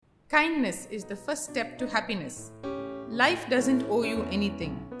Kindness is the first step to happiness. Life doesn't owe you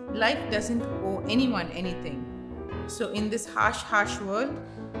anything. Life doesn't owe anyone anything. So in this harsh world,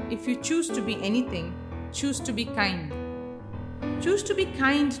 if you choose to be anything, choose to be kind. Choose to be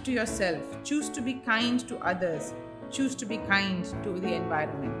kind to yourself. Choose to be kind to others. Choose to be kind to the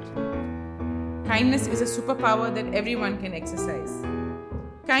environment. Kindness is a superpower that everyone can exercise.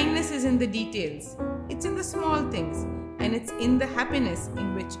 Kindness is in the details. It's in the small things. And it's in the happiness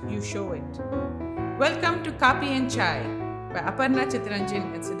in which you show it. Welcome to Kapi and Chai by Aparna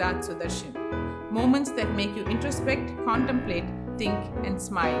Chittaranjan and Siddharth Sudarshan. Moments that make you introspect, contemplate, think and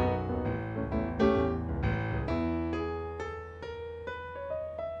smile.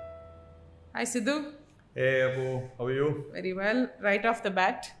 Hi Sidhu. Hey Abu, how are you? Very well. Right off the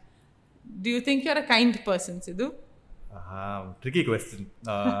bat, do you think you're a kind person, Sidhu? Tricky question.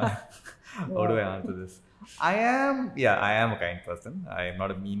 How do I answer this? I am a kind person. I am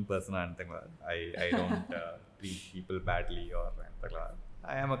not a mean person or anything like that. I don't treat people badly or anything like that.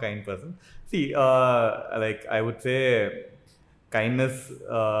 I am a kind person. See, I would say kindness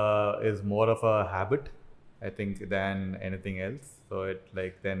is more of a habit, I think, than anything else. So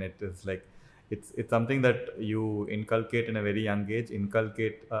it's something that you inculcate in a very young age,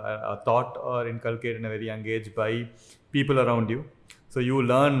 inculcate a thought or inculcate in a very young age by people around you. So you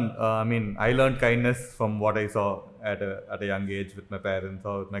learn, I learned kindness from what I saw at a young age with my parents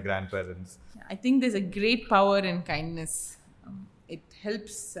or with my grandparents. I think there's a great power in kindness. It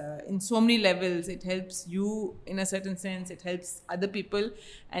helps in so many levels. It helps you in a certain sense. It helps other people.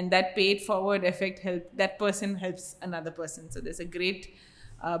 And that paid forward effect, that person helps another person. So there's a great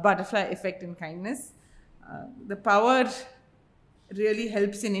butterfly effect in kindness. The power really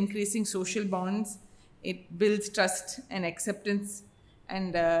helps in increasing social bonds. It builds trust and acceptance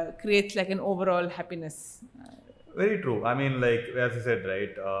and creates like an overall happiness. Very true. I mean, like as you said,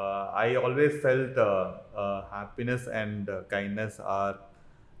 right? I always felt happiness and kindness are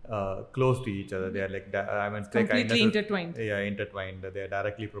close to each other. They are like completely intertwined. Intertwined. They are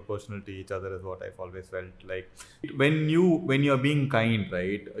directly proportional to each other, is what I've always felt. Like when you're being kind,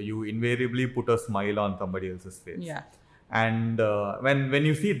 right? You invariably put a smile on somebody else's face. Yeah. And when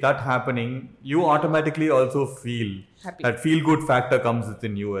you see that happening, you automatically also feel happy. That feel-good factor comes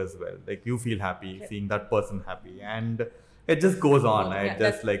within you as well. Like you feel happy seeing that person happy, and it just goes on. Yeah,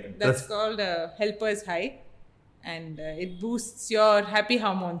 that's called helper's high, and it boosts your happy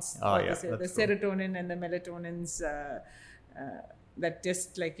hormones. The serotonin and the melatonins that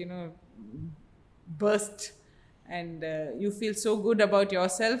just burst. And you feel so good about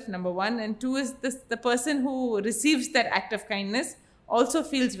yourself, number one. And two is the person who receives that act of kindness also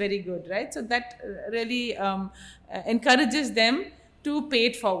feels very good, right? So that really encourages them to pay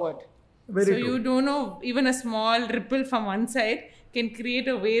it forward. Very true. You don't know, even a small ripple from one side can create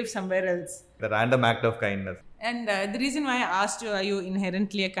a wave somewhere else. The random act of kindness. And the reason why I asked you, are you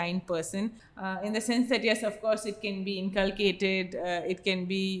inherently a kind person? In the sense that, yes, of course, it can be inculcated, it can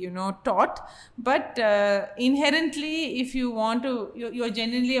be, taught. But inherently, if you want to, you're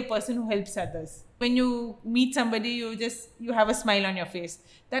genuinely a person who helps others. When you meet somebody, you have a smile on your face.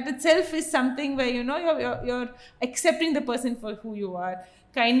 That itself is something where, you're accepting the person for who you are.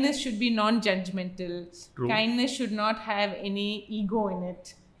 Kindness should be non-judgmental. True. Kindness should not have any ego in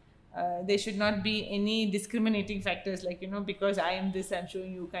it. There should not be any discriminating factors like, because I am this, I'm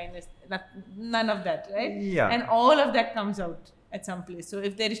showing you kindness. None of that, right? Yeah. And all of that comes out at some place. So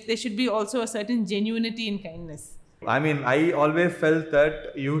if there should be also a certain genuinity in kindness. I mean, I always felt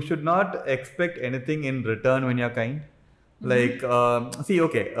that you should not expect anything in return when you're kind. Like,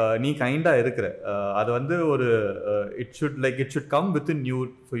 நீ கைண்டா இருக்கிற அது வந்து ஒரு it should come within you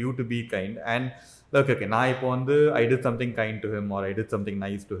for you to be kind. And okay, நான் இப்போ வந்து I did something kind to him or I did something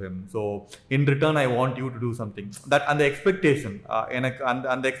nice to him, so in return I want you to do something. That அந்த expectation எனக்கு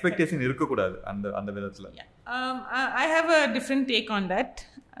அந்த expectation இருக்கக்கூடாது அந்த விதத்துல. I have a different take on that.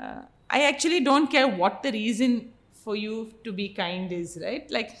 I actually don't care what the reason for you to be kind is, right?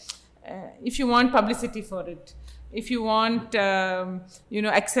 Like if you want publicity for it, if you want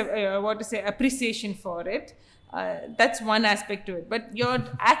appreciation for it, that's one aspect to it. But your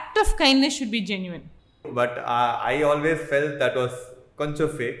act of kindness should be genuine. But I always felt that was concha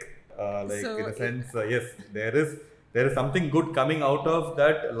fake. In a sense, yes, there is something good coming out of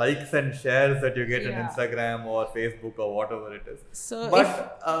that likes and shares that you get on Instagram or Facebook or whatever it is.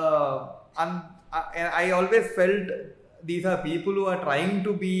 I always felt these are people who are trying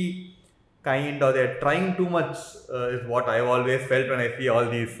to be kind or they're trying too much is what I've always felt when I see all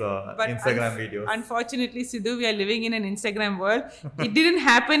these Instagram videos. Unfortunately, Sidhu, we are living in an Instagram world. It didn't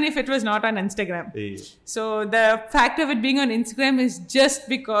happen if it was not on Instagram. Yeah. So the fact of it being on Instagram is just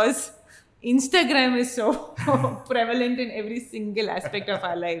because Instagram is so prevalent in every single aspect of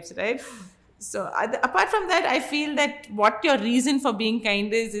our lives, right? So apart from that, I feel that what your reason for being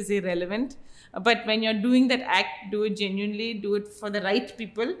kind is irrelevant. But when you're doing that act, do it genuinely, do it for the right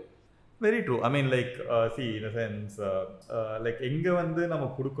people. Very true. I mean, like, see, in a sense, like, எங்க வந்து நம்ம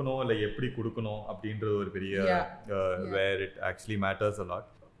கொடுக்கணும் இல்லை எப்படி கொடுக்கணும் அப்படின்றது ஒரு பெரிய where it actually matters a lot.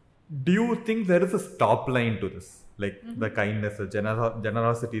 Do you think there is a stop line to this? Like the kindness, the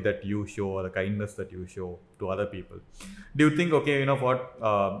generosity that you show, or the kindness that you show to other people. Do you think, okay, you know what,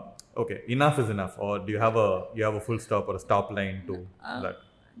 okay, enough is enough, or do you have a full stop or a stop line to that?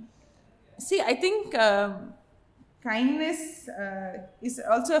 See, I think kindness is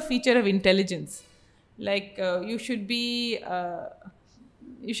also a feature of intelligence. Like you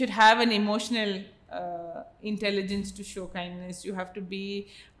should have an emotional intelligence to show kindness. You have to be,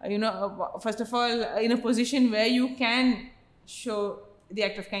 first of all, in a position where you can show the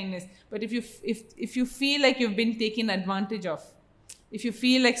act of kindness. But if you feel like you've been taken advantage of, if you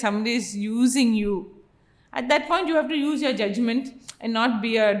feel like somebody is using you, at that point you have to use your judgment and not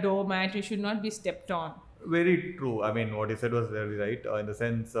be a doormat. You should not be stepped on. Very true. I mean, what you said was very right. In the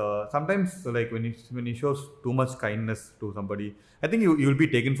sense, sometimes like when you show too much kindness to somebody, I think you'll be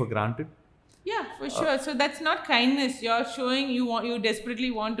taken for granted. Yeah, for sure. So that's not kindness. You're showing you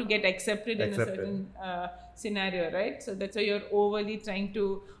desperately want to get accepted in a certain scenario, right? So that's why you're overly trying to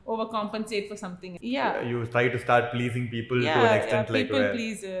overcompensate for something. Yeah. You try to start pleasing people to an extent, like people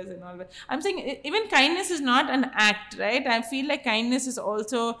pleasers and all that. I'm saying even kindness is not an act, right? I feel like kindness is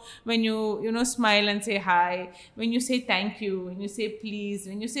also when you smile and say hi, when you say thank you, when you say please,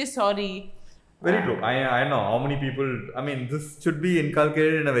 when you say sorry. Very true. I know how many people, I mean, this should be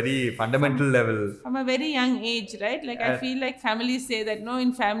inculcated in a very fundamental level. From a very young age, right? Like I feel like families say that, no,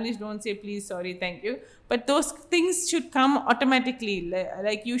 in families don't say please, sorry, thank you. But those things should come automatically.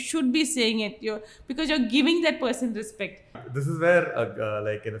 Like you should be saying it because you're giving that person respect. This is where,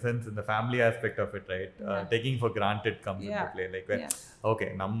 like in a sense, in the family aspect of it, right? Taking for granted comes into play. Like, where, okay,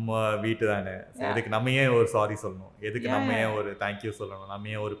 நம்ம வீட்டு தானே, எதுக்கு நம்ம ஏன் ஒரு sorry சொல்லணும், எதுக்கு நம்ம ஏன் ஒரு thank you சொல்லணும், நம்ம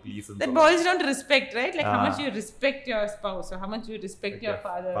ஏன் ஒரு please சொல்லணும். That boils down to respect, right? Like how much you respect your spouse, or how much you respect your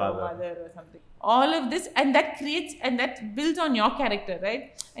father or mother or something. All of this, and that creates and that builds on your character, right?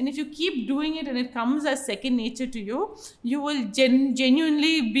 And if you keep doing it and it comes as second nature to you, you will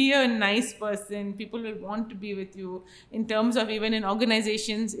genuinely be a nice person. People will want to be with you. In terms of even in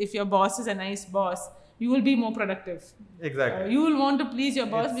organizations, if your boss is a nice boss, you will be more productive. Exactly. You will want to please your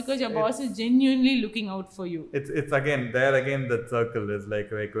boss because your boss is genuinely looking out for you. It's again that circle is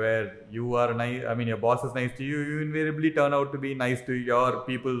like where you are nice. I mean, your boss is nice to you. You invariably turn out to be nice to your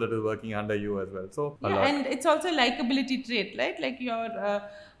people that is working under you as well. So and it's also a likability trait, right? Like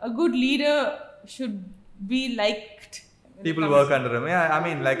a good leader should be liked. People work under him. Yeah, I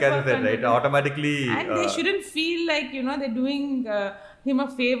mean, like as I said, right? Automatically, and they shouldn't feel like they're doing him a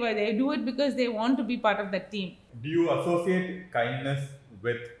favor. They do it because they want to be part of that team. Do you associate kindness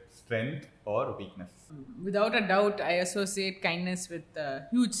with strength or weakness? Without a doubt, I associate kindness with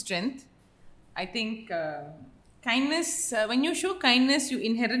huge strength. I think kindness, when you show kindness, you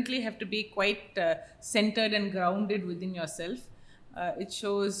inherently have to be quite centered and grounded within yourself. It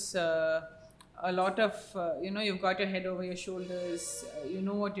shows a lot of, you've got your head over your shoulders, you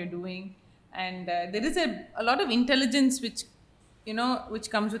know what you're doing. And there is a lot of intelligence which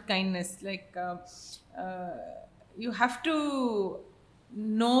comes with kindness. Like you have to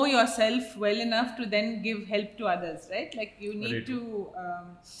know yourself well enough to then give help to others, right? Like you need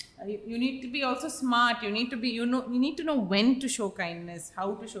you need to be also smart. You need to be you need to know when to show kindness, how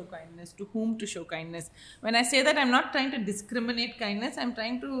to show kindness, to whom to show kindness. When I say that, I'm not trying to discriminate kindness. I'm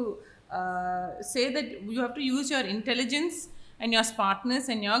trying to say that you have to use your intelligence and your smartness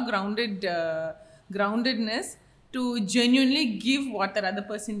and your groundedness to genuinely give what that other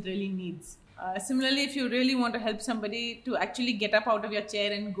person really needs. Similarly, if you really want to help somebody to actually get up out of your chair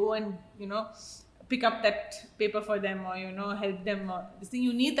and go and pick up that paper for them, or help them, or this thing,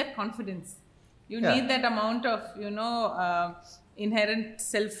 you need that confidence. You need that amount of inherent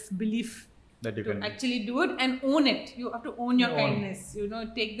self-belief that you can actually do it and own it. You have to own your kindness.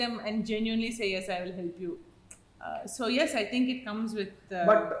 Take them and genuinely say, yes, I will help you. So yes, I think it comes with.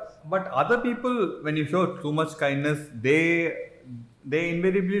 But other people, when you show too much kindness, they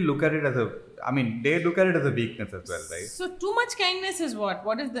invariably look at it as they look at it as a weakness as well, right? So too much kindness is what?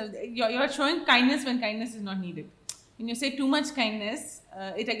 What is you're showing kindness when kindness is not needed. when you say too much kindness,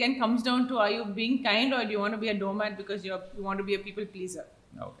 it again comes down to, are you being kind or do you want to be a doormat because you want to be a people pleaser?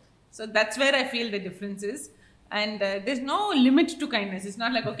 Okay. So that's where I feel the difference is. And there's no limit to kindness. It's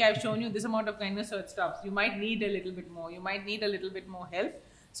not like, okay, I've shown you this amount of kindness, so it stops. You might need a little bit more. You might need a little bit more help.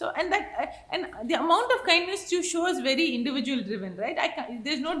 So, and the amount of kindness you show is very individual driven, right?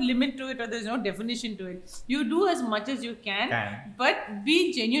 There's no limit to it or there's no definition to it. You do as much as you can. But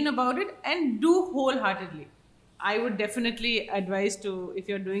be genuine about it and do wholeheartedly. I would definitely advise to, if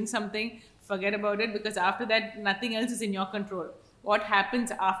you're doing something, forget about it, because after that, nothing else is in your control. What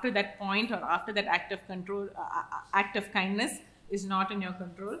happens after that point or after that act of control, act of kindness is not in your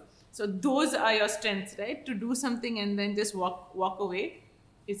control. So those are your strengths, right? To do something and then just walk away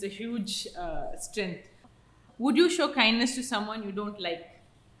is a huge strength. Would you show kindness to someone you don't like?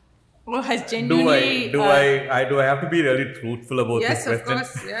 Or has genuinely... Do I have to be really truthful about this question? Yes, of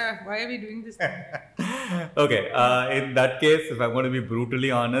course. Yeah. Why are we doing this thing? Okay. In that case, if I'm going to be brutally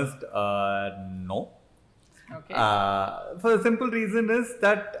honest, no. Okay. For the simple reason is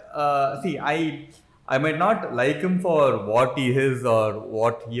that, I might not like him for what he is or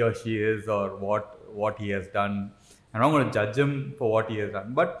what he or she is or what he has done. I'm not going to judge him for what he has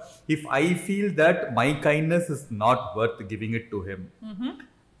done. But if I feel that my kindness is not worth giving it to him,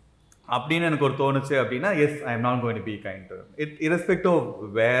 அப்படின்னு எனக்கு ஒரு தோணுச்சு அப்படின்னா, yes, I am not going to be kind to him. Irrespective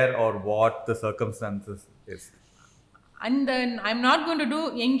of where or what the circumstances is. And then I'm not going to do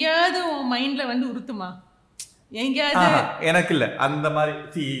எங்கயாவது உன் மைண்ட்ல வந்து உறுத்துமா? எங்கயாவது எனக்கு இல்ல அந்த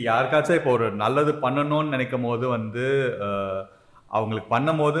மாதிரி. யாருக்காச்சும் இப்போ ஒரு நல்லது பண்ணணும்னு நினைக்கும் போது வந்து அவங்களுக்கு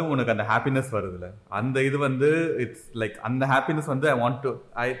பண்ணும் போது உனக்கு அந்த ஹாப்பினஸ் வருதுல்ல, அந்த இது வந்து இட்ஸ் லைக் அந்த ஹாப்பினஸ் வந்து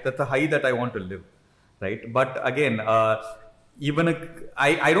that's a high that I want to live, right? But again, இவனுக்கு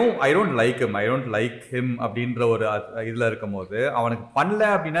I don't like him அப்படின்ற ஒரு இதுல இருக்கும் போது அவனுக்கு பண்ணல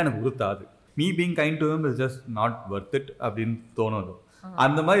அப்படின்னா எனக்கு உறுத்தாது. Me being kind to him is just not worth it அப்படின்னு தோணுது.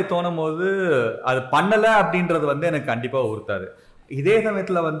 அந்த மாதிரி தோணும் போது அது பண்ணல அப்படின்றது வந்து எனக்கு கண்டிப்பா உறுத்தாது. இதே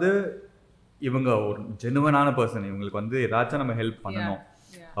சமயத்துல வந்து இவங்க ஒரு ஜெனுவனான பர்சன், இவங்களுக்கு வந்து ஏதாச்சும் நம்ம ஹெல்ப் பண்ணணும்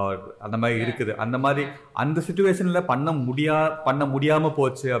அந்த மாதிரி இருக்குது, அந்த மாதிரி அந்த சிச்சுவேஷன்ல பண்ண முடியாம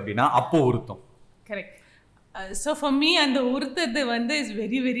போச்சு அப்படின்னா அப்போ உறுத்தும். Correct. So for me, and the urthathu vandu is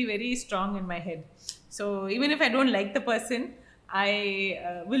very, very, very strong in my head. So even if I don't like the person, I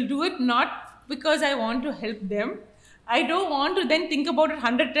will do it not because I want to help them. I don't want to then think about it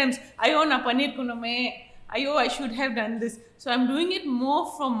 100 times. Ayo na pannirkunume, ayo I should have done this. So I'm doing it more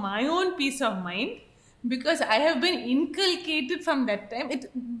from my own peace of mind, because I have been inculcated from that time.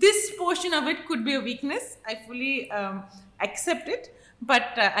 This portion of it could be a weakness. I fully accept it.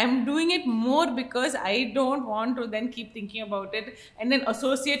 But I'm doing it more because I don't want to then keep thinking about it and then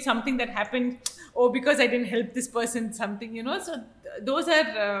associate something that happened, because I didn't help this person, something, So those are,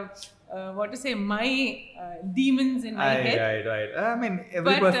 my demons in my head. Right. I mean,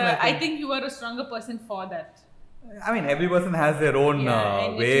 every person... I think you are a stronger person for that. I mean, every person has their own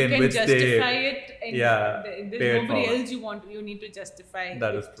way in which they... You can justify it. And there's nobody else you need to justify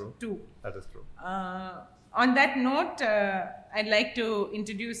that is true. To. That is true. On that note, I'd like to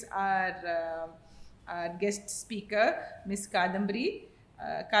introduce our guest speaker, Ms. Kandambari.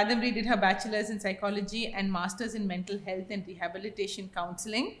 Kandambari did her bachelor's in psychology and master's in mental health and rehabilitation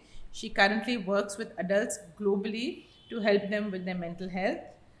counseling. She currently works with adults globally to help them with their mental health.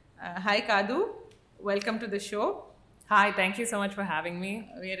 Hi, Kadu. Welcome to the show. Hi, thank you so much for having me.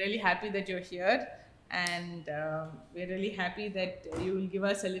 We are really happy that you're here, and we're really happy that you will give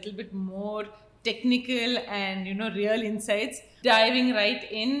us a little bit more technical and real insights. Diving right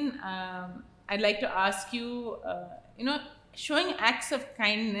in, I'd like to ask you, showing acts of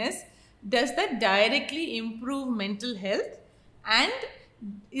kindness, does that directly improve mental health? And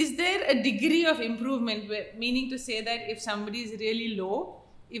is there a degree of improvement, meaning to say that if somebody is really low,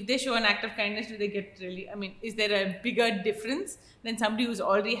 if they show an act of kindness, do they get really, is there a bigger difference than somebody who's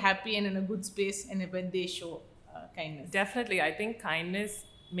already happy and in a good space and when they show kindness? Definitely. I think kindness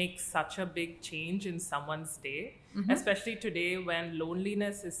makes such a big change in someone's day, especially today when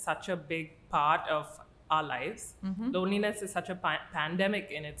loneliness is such a big part of our lives. Loneliness is such a pandemic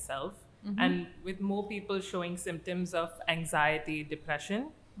in itself, and with more people showing symptoms of anxiety, depression,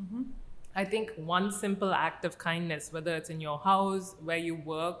 I think one simple act of kindness, whether it's in your house, where you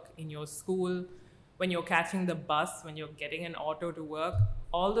work, in your school, when you're catching the bus, when you're getting an auto to work,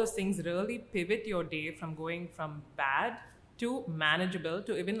 all those things really pivot your day from going from bad to manageable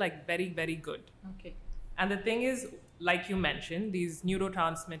to even like very, very good. Okay. And the thing is, like you mentioned, these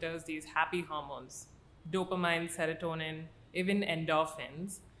neurotransmitters, these happy hormones, dopamine, serotonin, even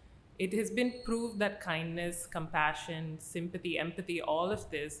endorphins, it has been proved that kindness, compassion, sympathy, empathy, all of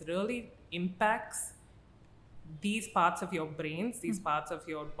this really impacts these parts of your brains, these parts of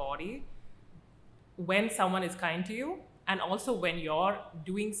your body, when someone is kind to you, and also when you're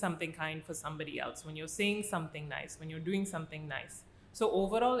doing something kind for somebody else, when you're saying something nice, when you're doing something nice. So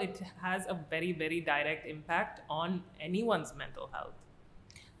overall, it has a very, very direct impact on anyone's mental health.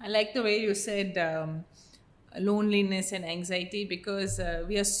 I like the way you said loneliness and anxiety, because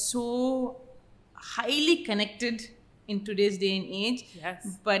we are so highly connected in today's day and age.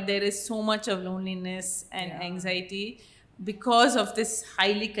 Yes. But there is so much of loneliness and anxiety because of this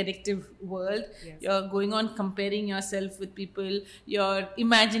highly connective world. Yes. You're going on comparing yourself with people. You're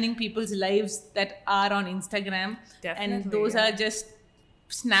imagining people's lives that are on Instagram. Definitely, and those are just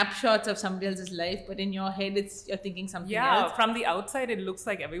snapshots of somebody else's life, but in your head you're thinking something else. From the outside it looks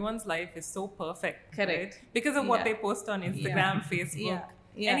like everyone's life is so perfect. Correct. Right? Because of what they post on Instagram, Facebook,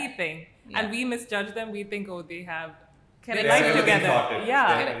 anything. And we misjudge them. We think, oh, they have their life together.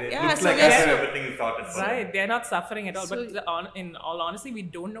 It looks like everything is sorted. Right. They're not suffering at all. So, but in all honesty, we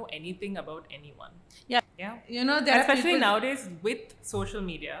don't know anything about anyone. Yeah. You know, there especially nowadays with social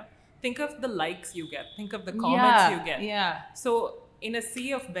media. Think of the likes you get. Think of the comments you get. Yeah. So in a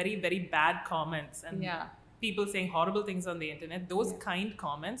sea of very, very bad comments and people saying horrible things on the internet, those kind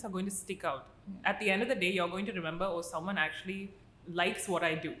comments are going to stick out. At the end of the day, you're going to remember, oh, someone actually likes what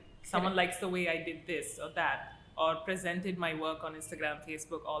I do. Someone likes the way I did this or that, or presented my work on Instagram,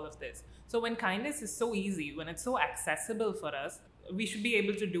 Facebook, all of this. So when kindness is so easy, when it's so accessible for us, we should be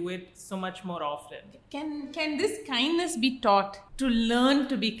able to do it so much more often. Can this kindness be taught, to learn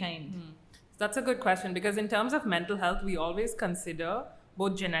to be kind? That's a good question, because in terms of mental health, we always consider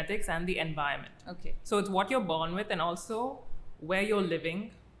both genetics and the environment. Okay. So it's what you're born with and also where you're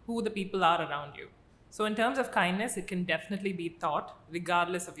living, who the people are around you. So in terms of kindness, it can definitely be taught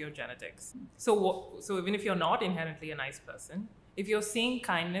regardless of your genetics. So even if you're not inherently a nice person, if you're seeing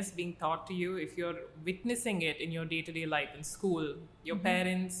kindness being taught to you, if you're witnessing it in your day-to-day life, in school, your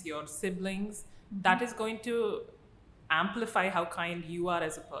parents, your siblings, that is going to amplify how kind you are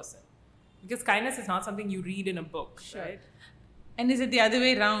as a person. Because kindness is not something you read in a book, right? And is it the other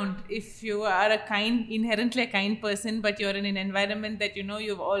way around? If you are inherently a kind person, but you're in an environment that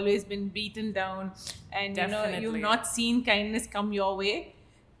you've always been beaten down, and you've not seen kindness come your way,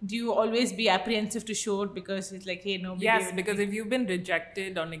 do you always be apprehensive to show it because it's like, hey, nobody? Yes, because if you've been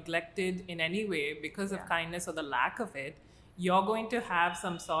rejected or neglected in any way because of kindness or the lack of it, you're going to have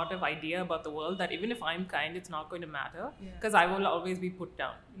some sort of idea about the world that even if I'm kind, it's not going to matter because I will always be put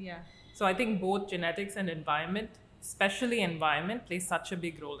down. Yeah. So I think both genetics and environment, especially environment, plays such a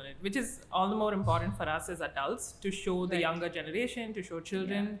big role in it, which is all the more important for us as adults to show the younger generation, to show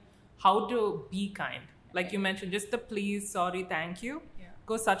children how to be kind. Like you mentioned, just the please, sorry, thank you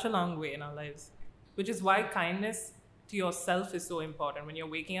goes such a long way in our lives, which is why kindness to yourself is so important. When you're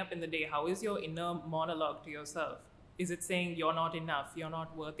waking up in the day, how is your inner monologue to yourself? Is it saying you're not enough, you're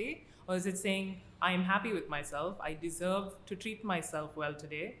not worthy? Or is it saying, I am happy with myself, I deserve to treat myself well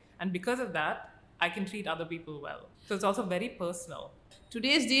today, and because of that, I can treat other people well. So it's also very personal.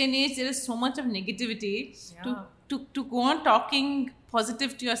 Today's day and age, there is so much of negativity. To go on talking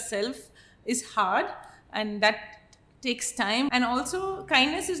positive to yourself is hard, and that takes time. And also,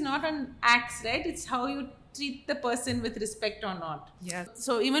 kindness is not an act, right? It's how you treat the person with respect or not. Yes.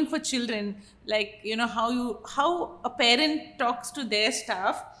 So even for children, like how a parent talks to their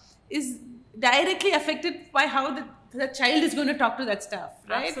staff is directly affected by how the child is going to talk to that staff,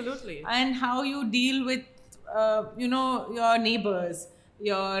 right? Absolutely. And how you deal with your neighbors,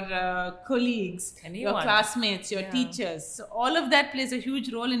 your colleagues, your classmates, your teachers. So all of that plays a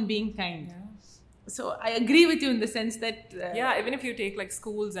huge role in being kind. So I agree with you in the sense that even if you take like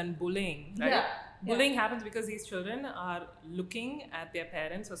schools and bullying, right? Bullying happens because these children are looking at their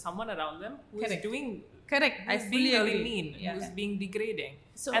parents or someone around them who is doing who's being really mean, who's being degrading.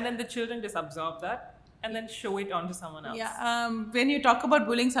 So, and then the children just absorb that and then show it onto someone else. When you talk about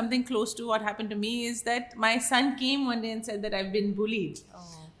bullying, something close to what happened to me is that my son came one day and said that I've been bullied.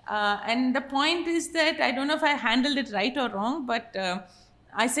 And the point is that I don't know if I handled it right or wrong, but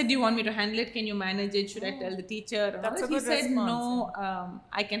I said, do you want me to handle it? Can you manage it? Should I tell the teacher? That's a good response. He said, no,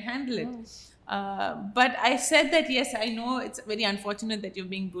 I can handle it. But I said that, yes, I know it's very unfortunate that you're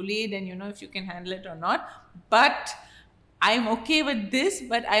being bullied and if you can handle it or not. But I'm okay with this,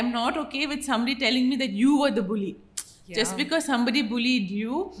 but I'm not okay with somebody telling me that you were the bully. Just because somebody bullied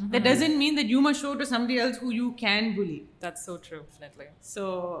you, that doesn't mean that you must show to somebody else who you can bully. That's so true, definitely.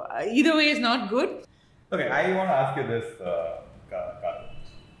 So either way is not good. Okay, I want to ask you this, Karthik.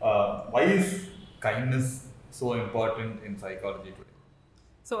 Why is kindness so important in psychology today?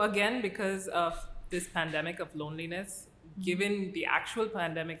 So again, because of this pandemic of loneliness, given the actual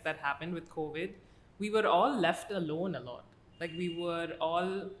pandemic that happened with COVID, we were all left alone a lot. Like we were all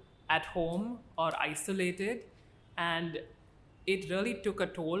at home or isolated, and it really took a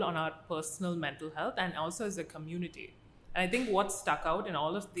toll on our personal mental health and also as a community. And I think what stuck out in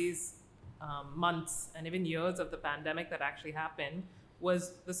all of these months and even years of the pandemic that actually happened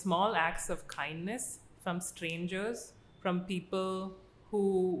was the small acts of kindness from strangers, from people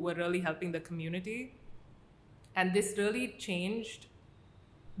who were really helping the community. And this really changed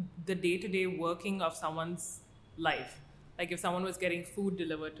the day-to-day working of someone's life. Like if someone was getting food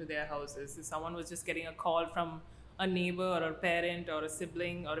delivered to their houses, if someone was just getting a call from a neighbor or a parent or a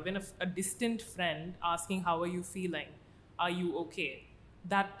sibling or even a distant friend asking, how are you feeling? Are you okay?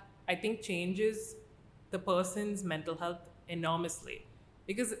 That, I think, changes the person's mental health enormously.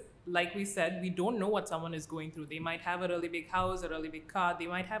 Because like we said, we don't know what someone is going through. They might have a really big house, a really big car. They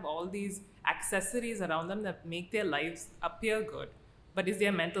might have all these accessories around them that make their lives appear good. But is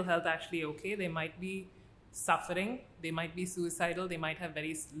their mental health actually okay? They might be suffering. They might be suicidal. They might have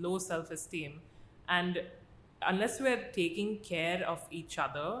very low self-esteem. And unless we're taking care of each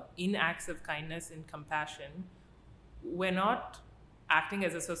other in acts of kindness and compassion, we're not acting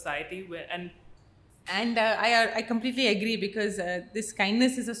as a society. And I completely agree, because this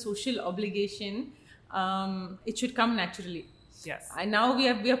kindness is a social obligation. It should come naturally. Yes. And now we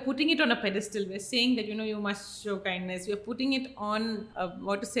are putting it on a pedestal. We're saying that, you must show kindness. We are putting it on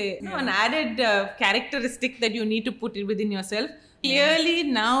an added characteristic that you need to put it within yourself. Clearly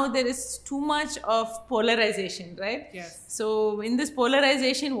now there is too much of polarization, right? Yes. So in this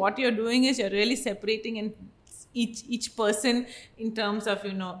polarization, what you're doing is you're really separating and each person in terms of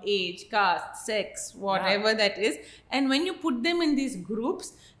age, caste, sex, whatever that is. And when you put them in these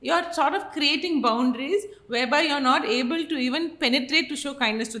groups, you're sort of creating boundaries whereby you're not able to even penetrate to show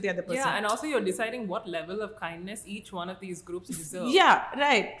kindness to the other person. Yeah, and also you're deciding what level of kindness each one of these groups deserve. Yeah,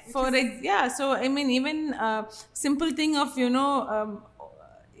 right. So I mean, even simple thing of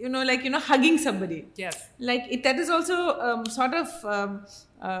hugging somebody. Yes. Like that is also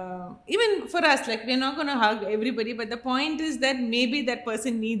even for us, like we're not going to hug everybody, but the point is that maybe that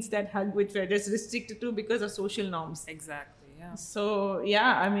person needs that hug which we're just restricted to because of social norms. Exactly. Yeah. So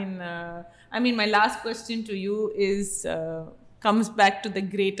I mean my last question to you is comes back to the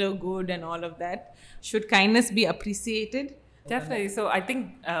greater good and all of that. Should kindness be appreciated? Definitely. So I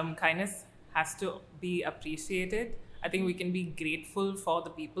think kindness has to be appreciated. I think we can be grateful for the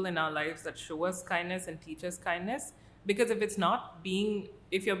people in our lives that show us kindness and teach us kindness. Because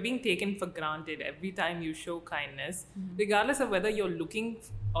if you're being taken for granted every time you show kindness, regardless of whether you're looking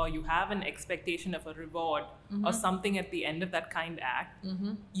or you have an expectation of a reward or something at the end of that kind act,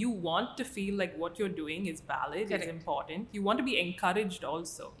 you want to feel like what you're doing is valid, is important. You want to be encouraged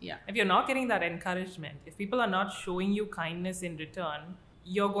also. Yeah. If you're not getting that encouragement, if people are not showing you kindness in return,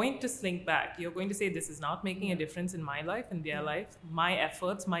 you're going to slink back. You're going to say, this is not making a difference in my life, in their life. My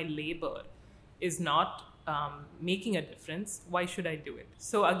efforts, my labor is not making a difference. Why should I do it?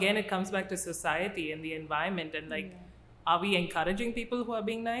 So again, it comes back to society and the environment and are we encouraging people who are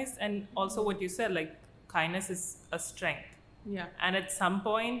being nice? And also what you said, like kindness is a strength. Yeah. And at some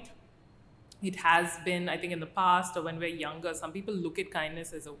point, it has been, I think in the past or when we're younger, some people look at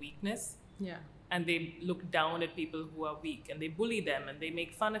kindness as a weakness. Yeah. And they look down at people who are weak and they bully them and they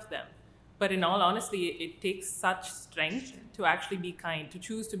make fun of them. But in all honesty, it takes such strength to actually be kind, to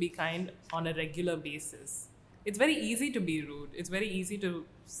choose to be kind on a regular basis. It's very easy to be rude. It's very easy to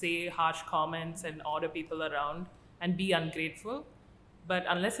say harsh comments and order people around and be ungrateful. But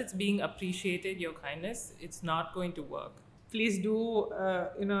unless it's being appreciated, your kindness, it's not going to work. Please do,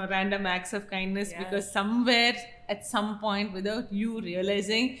 random acts of kindness, because somewhere at some point, without you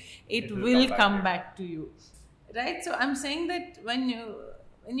realizing, it will come back to you. Right? So I'm saying that when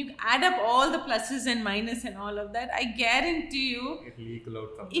you add up all the pluses and minus and all of that, I guarantee you it will equal out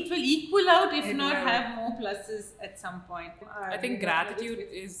somewhere. It will equal out, if not have more pluses at some point. I think gratitude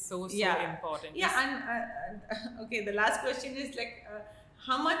is so important. Yeah, and okay, the last question is like,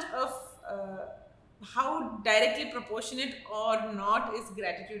 how much of how directly proportionate or not is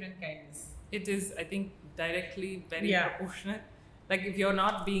gratitude and kindness? It is, I think, directly very proportionate. Like if you're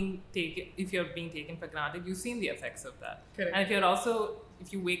being taken for granted, you've seen the effects of that. Correct. And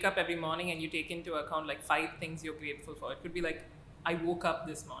if you wake up every morning and you take into account like 5 things you're grateful for, it could be like, I woke up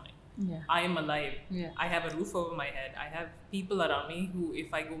this morning. Yeah. I am alive. Yeah. I have a roof over my head. I have people around me who,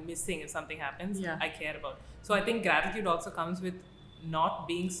 if I go missing, if something happens, I care about. So I think gratitude also comes with not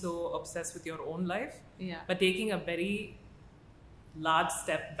being so obsessed with your own life, but taking a very large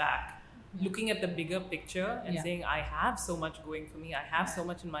step back, looking at the bigger picture and saying, I have so much going for me. I have so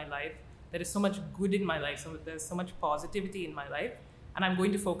much in my life. There is so much good in my life. So there's so much positivity in my life. And I'm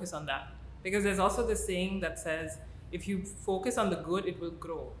going to focus on that. Because there's also this saying that says, if you focus on the good, it will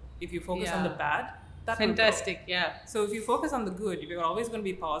grow. If you focus on the bad, that fantastic, will grow. yeah. So if you focus on the good, if you're always going to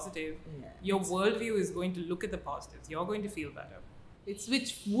be positive, your worldview is going to look at the positives. You're going to feel better. It's which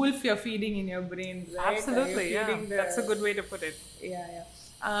wolf you're feeding in your brain, right? Absolutely, yeah. That's a good way to put it. Yeah.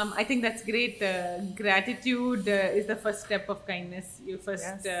 I think that's great. Gratitude is the first step of kindness. You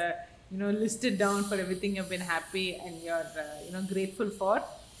first, listed down for everything you've been happy and you're, grateful for,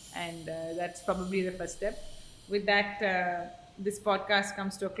 and that's probably the first step. With that, this podcast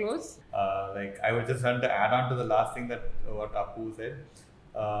comes to a close. I would just want to add on to the last thing that what Apu said.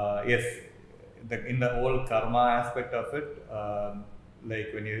 Yes, in the whole karma aspect of it,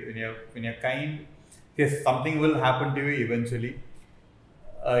 when you're kind, yes, something will happen to you eventually.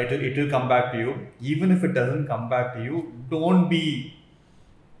 It will come back to you. Even if it doesn't come back to you, don't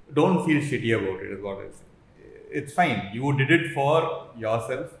feel shitty about it. Is what I say. It's fine. You did it for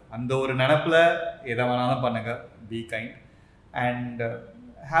yourself. அந்த ஒரு நினைப்புல எதை வேணாலும் பண்ணுங்க. Be kind, and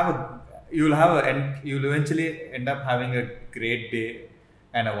you'll eventually end up having a great day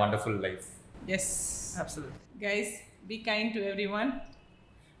and a wonderful life. Yes, Absolutely. guys, be kind to everyone.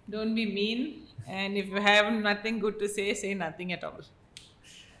 Don't be mean, and if you have nothing good to say nothing at all.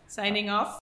 Signing off.